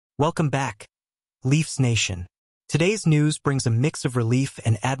Welcome back, Leafs Nation. Today's news brings a mix of relief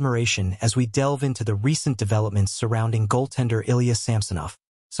and admiration as we delve into the recent developments surrounding goaltender Ilya Samsonov.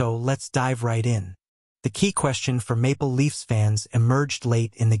 So let's dive right in. The key question for Maple Leafs fans emerged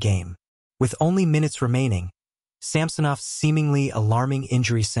late in the game. With only minutes remaining, Samsonov's seemingly alarming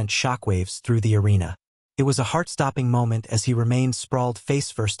injury sent shockwaves through the arena. It was a heart-stopping moment as he remained sprawled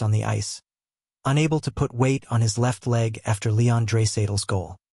face-first on the ice, unable to put weight on his left leg after Leon Draisaitl's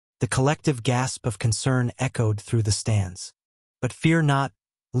goal. The collective gasp of concern echoed through the stands. But fear not,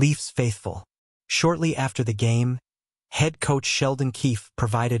 Leafs faithful. Shortly after the game, head coach Sheldon Keefe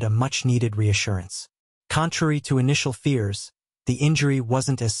provided a much-needed reassurance. Contrary to initial fears, the injury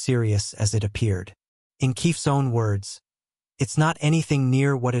wasn't as serious as it appeared. In Keefe's own words, "It's not anything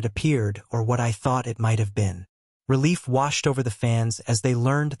near what it appeared or what I thought it might have been." Relief washed over the fans as they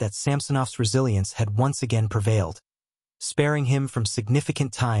learned that Samsonov's resilience had once again prevailed, sparing him from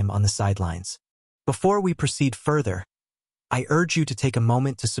significant time on the sidelines. Before we proceed further, I urge you to take a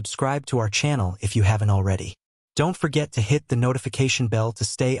moment to subscribe to our channel if you haven't already. Don't forget to hit the notification bell to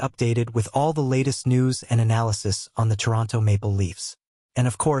stay updated with all the latest news and analysis on the Toronto Maple Leafs. And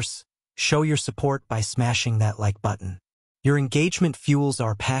of course, show your support by smashing that like button. Your engagement fuels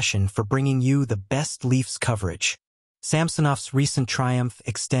our passion for bringing you the best Leafs coverage. Samsonov's recent triumph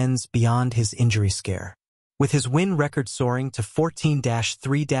extends beyond his injury scare. With his win record soaring to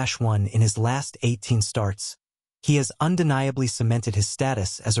 14-3-1 in his last 18 starts, he has undeniably cemented his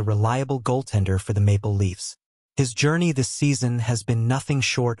status as a reliable goaltender for the Maple Leafs. His journey this season has been nothing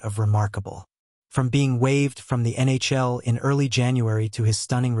short of remarkable. From being waived from the NHL in early January to his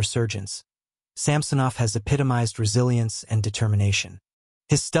stunning resurgence, Samsonov has epitomized resilience and determination.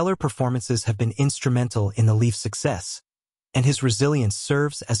 His stellar performances have been instrumental in the Leafs' success, and his resilience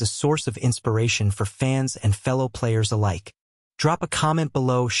serves as a source of inspiration for fans and fellow players alike. Drop a comment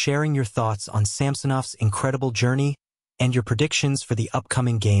below sharing your thoughts on Samsonov's incredible journey and your predictions for the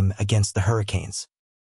upcoming game against the Hurricanes.